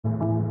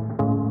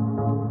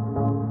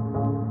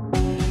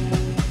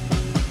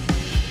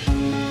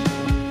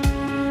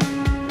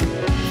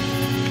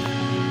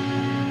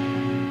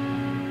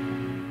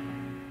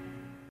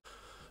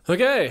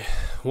Okay,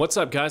 what's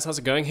up guys? How's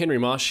it going? Henry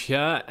Marsh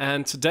here,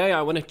 and today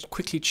I want to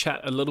quickly chat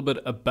a little bit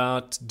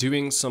about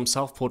doing some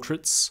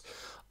self-portraits.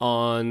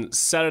 On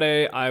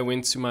Saturday, I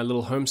went to my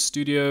little home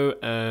studio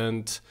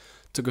and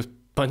took a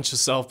bunch of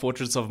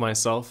self-portraits of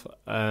myself,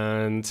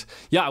 and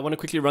yeah, I want to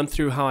quickly run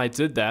through how I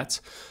did that.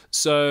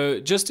 So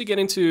just to get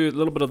into a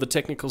little bit of the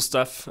technical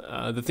stuff,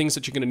 the things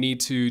that you're going to need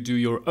to do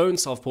your own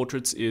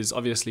self-portraits is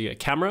obviously a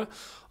camera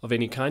of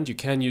any kind. You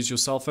can use your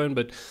cell phone,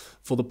 but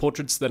for the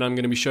portraits that I'm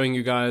going to be showing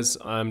you guys,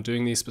 I'm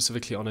doing these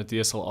specifically on a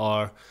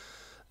DSLR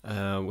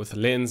with a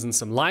lens and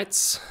some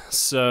lights.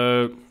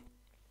 So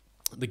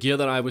the gear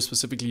that I was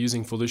specifically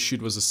using for this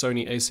shoot was a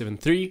Sony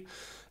A7iii,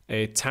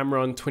 a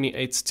Tamron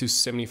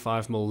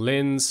 28-75mm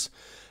lens,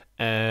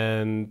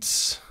 and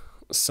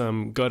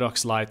some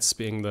Godox lights,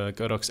 being the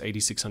Godox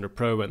 8600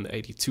 Pro and the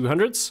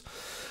 8200s.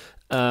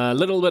 A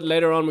little bit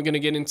later on, we're going to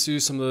get into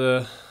some of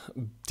the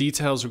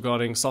details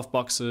regarding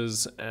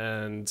softboxes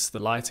and the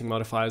lighting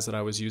modifiers that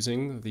I was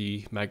using,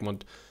 the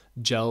Magmod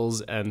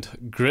gels and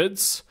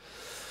grids.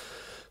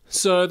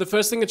 So the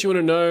first thing that you want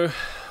to know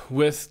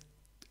with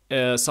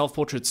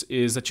self-portraits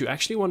is that you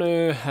actually want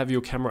to have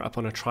your camera up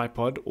on a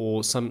tripod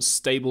or some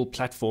stable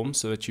platform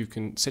so that you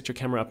can set your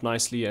camera up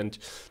nicely and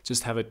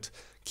just have it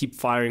keep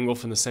firing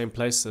off in the same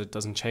place so it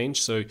doesn't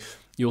change. So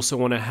you also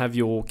want to have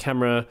your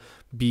camera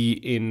be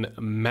in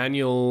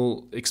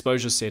manual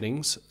exposure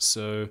settings.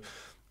 So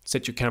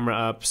set your camera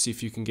up, see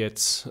if you can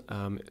get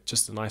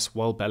just a nice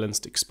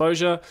well-balanced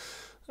exposure.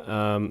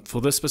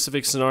 For this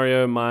specific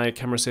scenario, my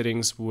camera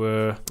settings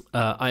were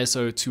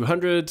ISO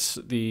 200,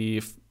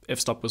 the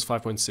f-stop was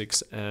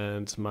 5.6,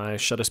 and my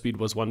shutter speed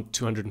was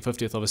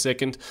 1/250th of a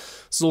second.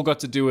 It's all got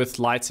to do with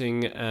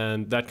lighting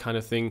and that kind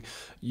of thing.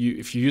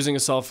 If you're using a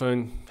cell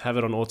phone, have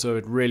it on auto.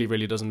 It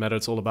really doesn't matter.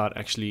 It's all about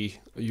actually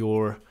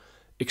your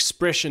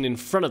expression in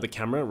front of the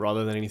camera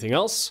rather than anything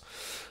else.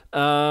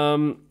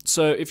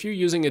 So if you're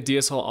using a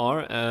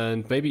DSLR,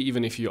 and maybe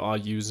even if you are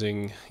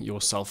using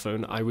your cell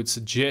phone, I would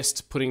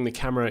suggest putting the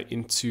camera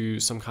into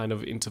some kind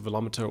of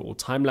intervalometer or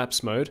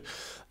time-lapse mode.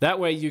 That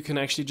way you can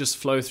actually just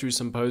flow through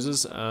some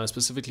poses.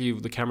 Specifically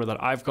the camera that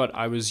I've got,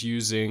 I was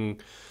using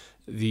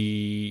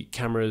the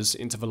camera's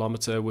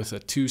intervalometer with a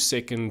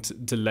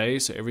 2-second delay.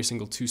 So every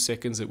single 2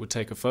 seconds it would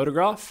take a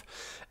photograph.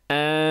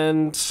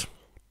 And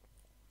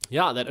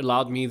yeah, that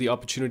allowed me the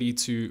opportunity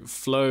to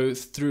flow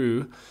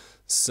through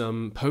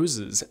some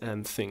poses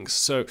and things.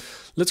 So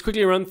let's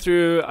quickly run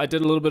through. I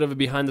did a little bit of a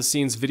behind the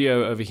scenes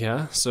video over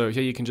here. So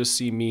here you can just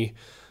see me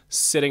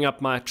setting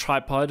up my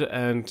tripod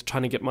and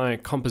trying to get my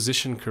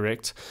composition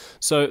correct.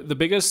 So the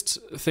biggest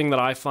thing that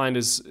I find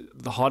is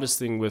the hardest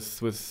thing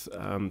with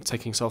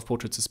taking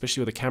self-portraits,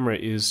 especially with a camera,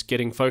 is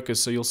getting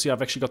focus. So you'll see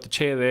I've actually got the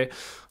chair there,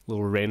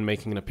 little Ren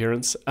making an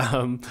appearance.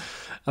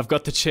 I've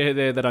got the chair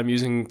there that I'm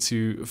using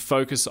to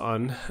focus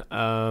on.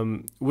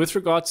 With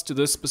regards to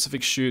this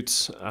specific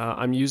shoot,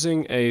 I'm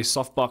using a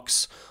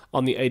softbox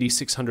on the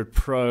 8600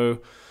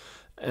 Pro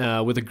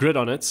with a grid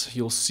on it.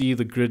 You'll see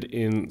the grid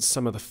in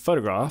some of the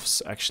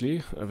photographs.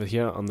 Actually, over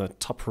here on the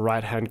top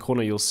right hand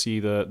corner, you'll see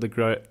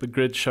the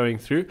grid showing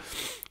through.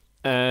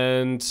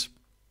 And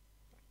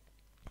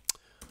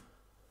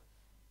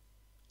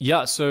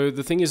yeah, so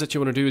the thing is that you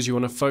want to do is you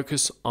want to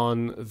focus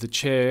on the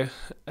chair,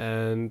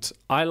 and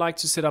I like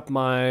to set up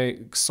my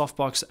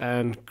softbox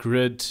and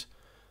grid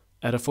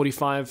at a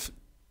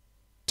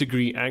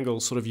 45-degree angle.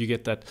 Sort of, you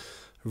get that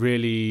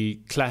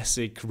really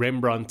classic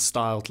Rembrandt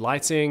styled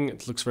lighting.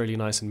 It looks really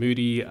nice and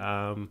moody.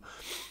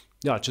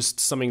 Yeah,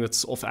 just something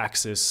that's off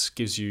axis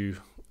gives you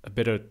a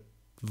better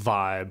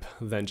vibe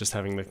than just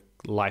having the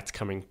light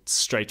coming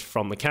straight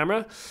from the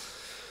camera.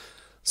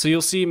 So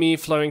you'll see me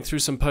flowing through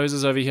some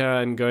poses over here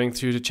and going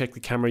through to check the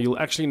camera. You'll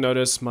actually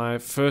notice my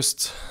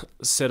first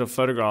set of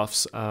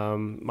photographs,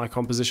 my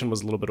composition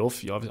was a little bit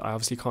off. I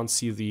obviously can't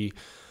see the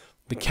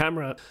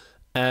camera.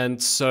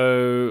 And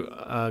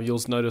so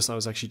you'll notice I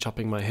was actually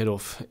chopping my head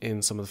off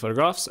in some of the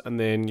photographs, and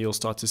then you'll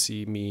start to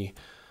see me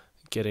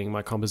getting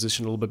my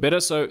composition a little bit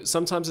better. So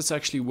sometimes it's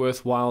actually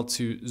worthwhile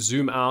to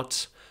zoom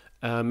out,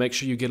 make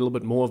sure you get a little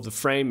bit more of the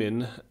frame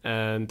in,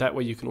 and that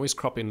way you can always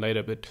crop in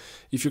later. But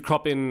if you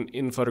crop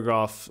in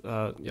photograph,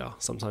 yeah,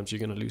 sometimes you're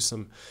going to lose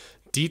some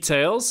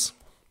details.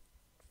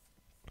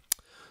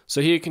 So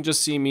here you can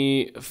just see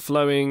me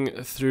flowing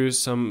through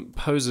some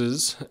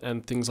poses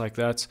and things like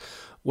that.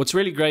 What's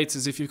really great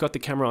is if you've got the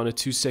camera on a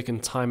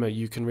 2-second timer,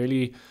 you can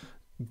really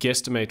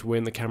guesstimate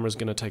when the camera is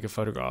going to take a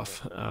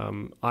photograph.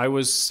 I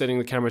was setting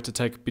the camera to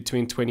take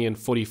between 20 and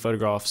 40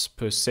 photographs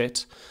per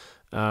set.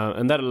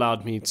 And that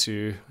allowed me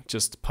to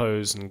just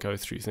pose and go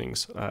through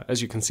things.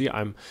 As you can see,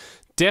 I'm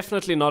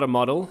definitely not a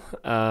model.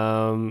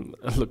 I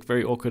look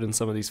very awkward in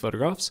some of these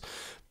photographs,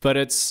 but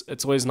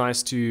it's always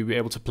nice to be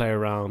able to play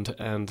around.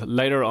 And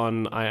later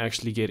on, I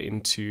actually get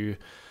into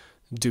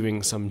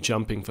doing some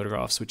jumping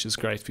photographs, which is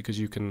great because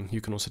you can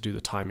also do the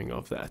timing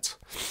of that.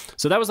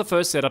 So that was the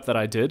first setup that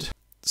I did.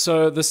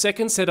 So the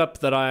second setup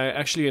that I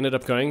actually ended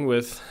up going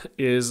with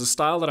is a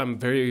style that I'm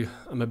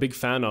a big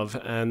fan of,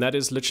 and that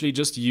is literally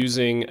just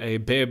using a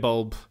bare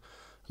bulb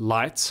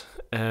light,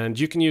 and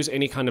you can use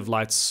any kind of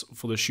lights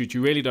for the shoot.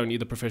 You really don't need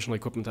the professional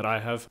equipment that I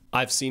have.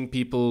 I've seen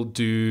people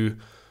do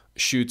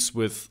shoots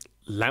with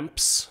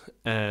lamps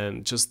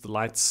and just the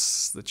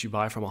lights that you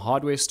buy from a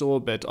hardware store,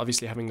 but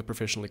obviously having the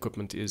professional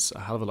equipment is a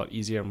hell of a lot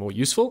easier and more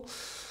useful.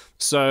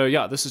 So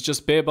yeah, this is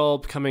just bare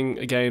bulb coming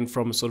again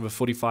from sort of a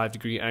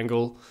 45-degree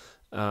angle,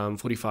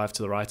 45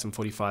 to the right and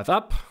 45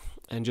 up,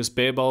 and just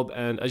bare bulb.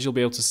 And as you'll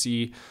be able to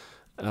see,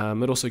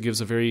 it also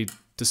gives a very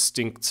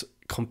distinct,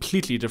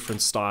 completely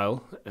different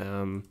style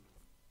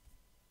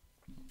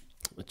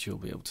that you'll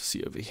be able to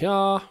see over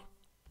here.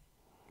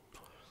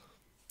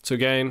 So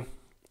again,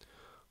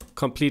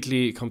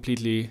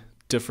 completely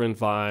different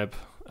vibe,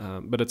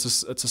 but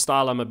it's a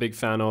style I'm a big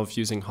fan of,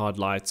 using hard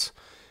light.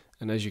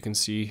 And as you can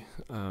see,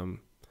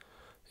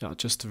 yeah,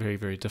 just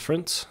very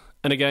different.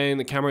 And again,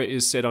 the camera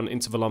is set on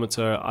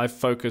intervalometer. I've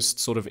focused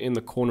sort of in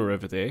the corner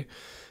over there,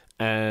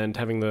 and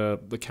having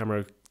the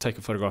camera take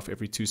a photograph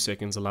every 2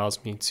 seconds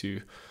allows me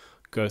to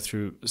go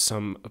through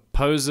some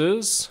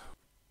poses.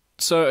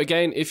 So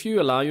again, if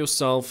you allow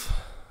yourself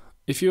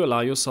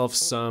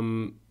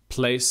some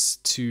place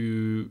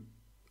to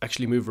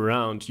actually move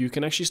around, you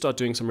can actually start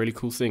doing some really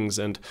cool things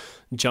and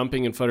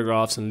jumping in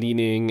photographs and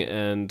leaning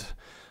and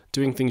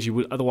doing things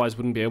you otherwise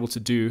wouldn't be able to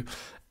do.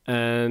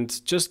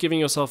 And just giving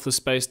yourself the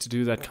space to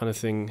do that kind of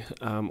thing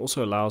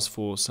also allows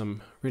for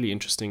some really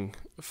interesting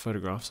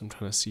photographs. I'm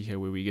trying to see here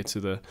where we get to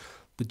the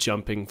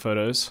jumping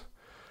photos.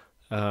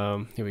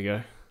 Here we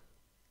go.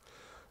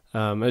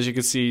 As you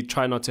can see,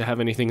 try not to have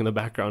anything in the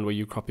background where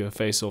you crop your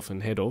face off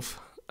and head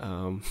off.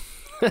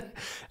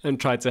 And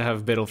try to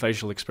have better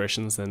facial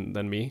expressions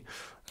than me.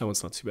 That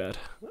one's not too bad.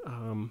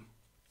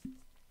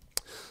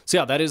 So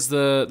yeah, that is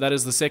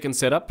the second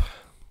setup.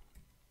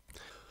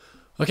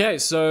 Okay,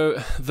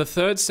 so the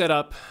third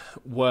setup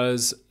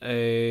was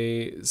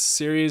a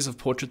series of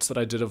portraits that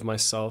I did of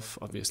myself,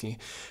 obviously,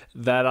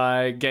 that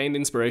I gained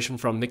inspiration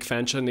from Nick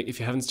Fancher. If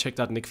you haven't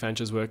checked out Nick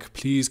Fancher's work,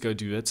 please go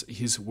do it.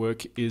 His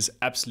work is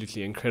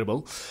absolutely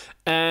incredible.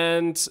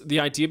 And the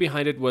idea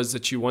behind it was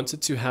that you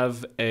wanted to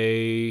have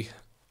a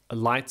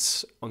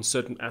light on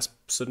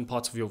certain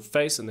parts of your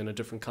face, and then a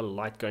different color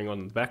light going on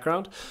in the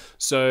background.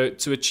 So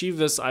to achieve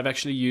this, I've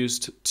actually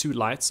used two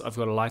lights. I've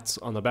got a light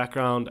on the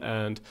background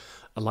and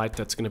a light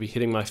that's going to be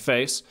hitting my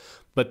face.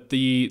 But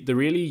the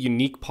really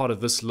unique part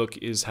of this look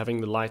is having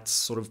the lights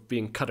sort of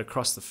being cut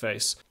across the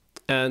face.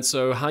 And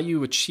so how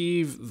you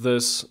achieve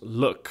this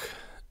look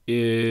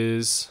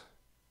is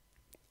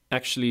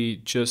actually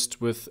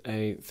just with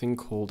a thing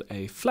called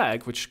a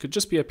flag, which could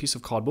just be a piece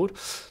of cardboard.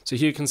 So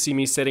here you can see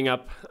me setting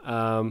up.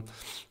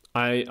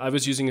 I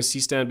was using a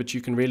C-stand, but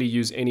you can really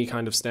use any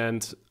kind of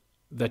stand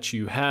that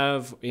you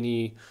have,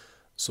 any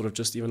sort of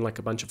just even like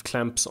a bunch of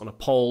clamps on a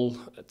pole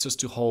just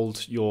to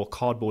hold your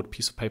cardboard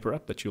piece of paper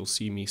up that you'll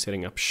see me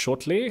setting up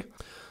shortly.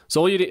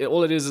 So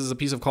all it is a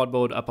piece of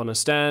cardboard up on a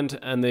stand,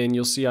 and then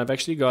you'll see I've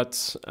actually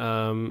got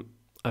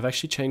I've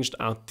actually changed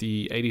out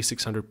the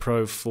 8600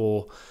 Pro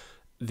for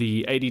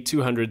the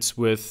 8200s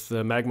with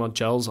the Magmod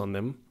gels on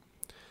them.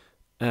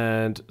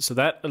 And so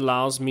that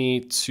allows me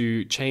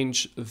to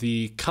change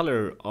the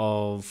color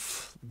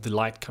of the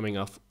light coming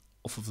off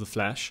of the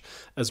flash,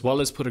 as well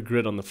as put a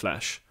grid on the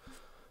flash.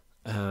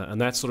 And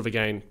that sort of,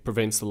 again,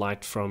 prevents the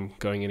light from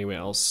going anywhere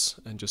else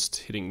and just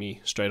hitting me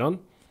straight on.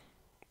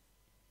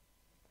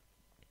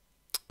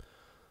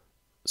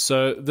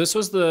 So this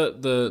was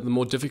the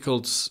more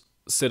difficult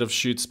set of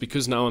shoots,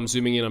 because now I'm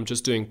zooming in, I'm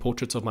just doing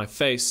portraits of my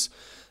face.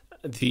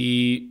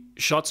 The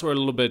shots were a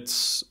little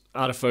bit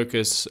out of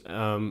focus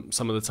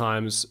some of the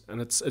times, and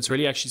it's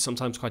really actually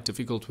sometimes quite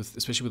difficult,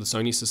 especially with the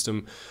Sony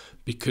system,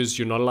 because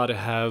you're not allowed to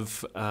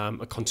have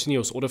a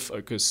continuous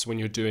autofocus when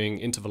you're doing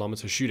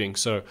intervalometer shooting.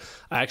 So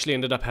I actually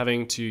ended up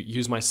having to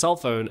use my cell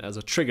phone as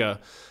a trigger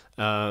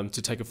to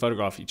take a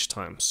photograph each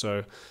time.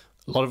 So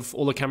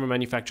all the camera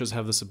manufacturers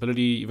have this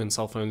ability. Even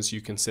cell phones,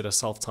 you can set a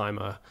self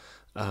timer.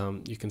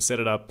 You can set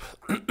it up,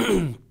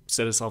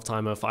 set a self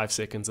timer 5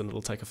 seconds, and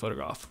it'll take a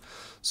photograph.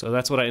 So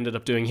that's what I ended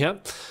up doing here.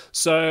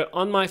 So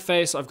on my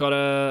face, I've got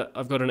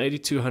an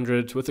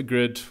 8200 with a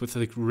grid with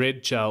a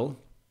red gel,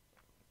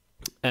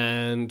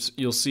 and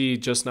you'll see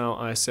just now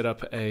I set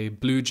up a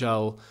blue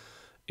gel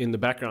in the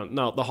background.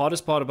 Now, the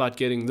hardest part about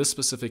getting this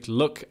specific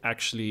look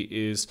actually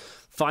is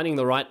finding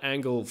the right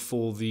angle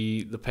for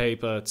the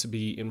paper to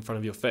be in front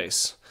of your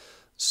face,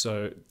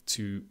 so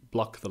to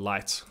block the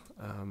light.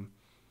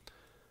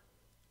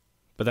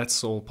 But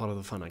that's all part of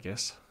the fun, I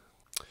guess.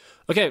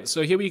 Okay,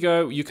 so here we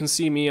go. You can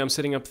see me. I'm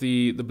setting up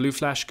the blue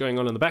flash going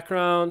on in the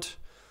background.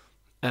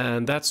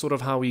 And that's sort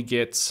of how we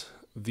get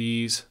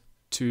these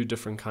two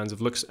different kinds of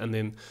looks. And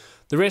then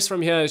the rest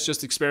from here is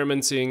just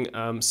experimenting,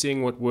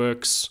 seeing what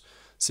works,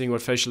 seeing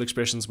what facial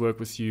expressions work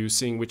with you,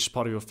 seeing which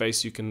part of your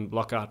face you can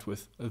block out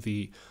with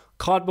the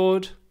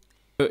cardboard.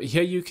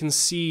 Here you can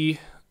see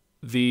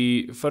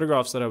the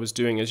photographs that I was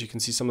doing. As you can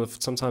see,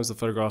 sometimes the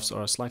photographs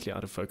are slightly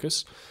out of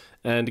focus.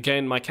 And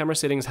again, my camera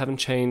settings haven't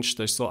changed.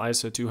 They're still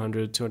ISO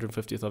 200,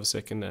 250th of a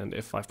second, and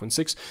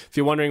f5.6. If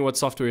you're wondering what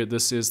software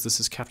this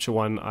is Capture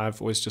One.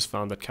 I've always just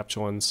found that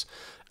Capture One's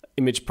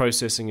image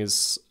processing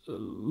is a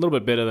little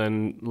bit better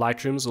than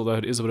Lightroom's, although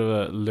it is a bit of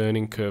a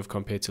learning curve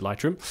compared to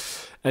Lightroom.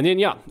 And then,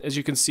 yeah, as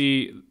you can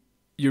see,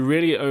 you're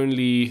really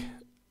only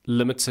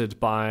limited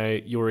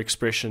by your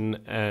expression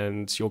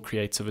and your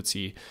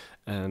creativity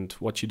and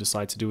what you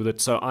decide to do with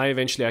it. So I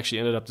eventually actually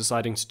ended up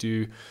deciding to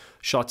do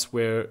shots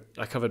where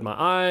I covered my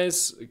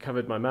eyes,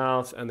 covered my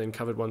mouth, and then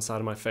covered one side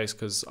of my face,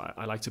 because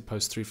I like to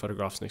post 3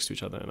 photographs next to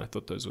each other, and I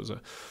thought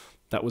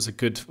that was a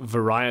good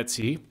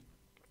variety.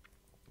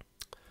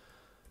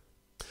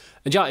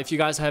 And yeah, if you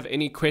guys have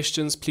any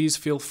questions, please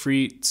feel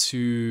free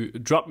to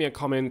drop me a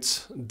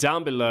comment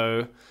down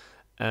below,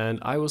 and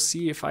I will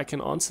see if I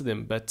can answer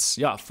them. But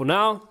yeah, for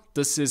now,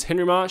 this is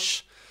Henry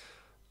Marsh.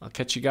 I'll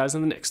catch you guys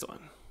in the next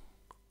one.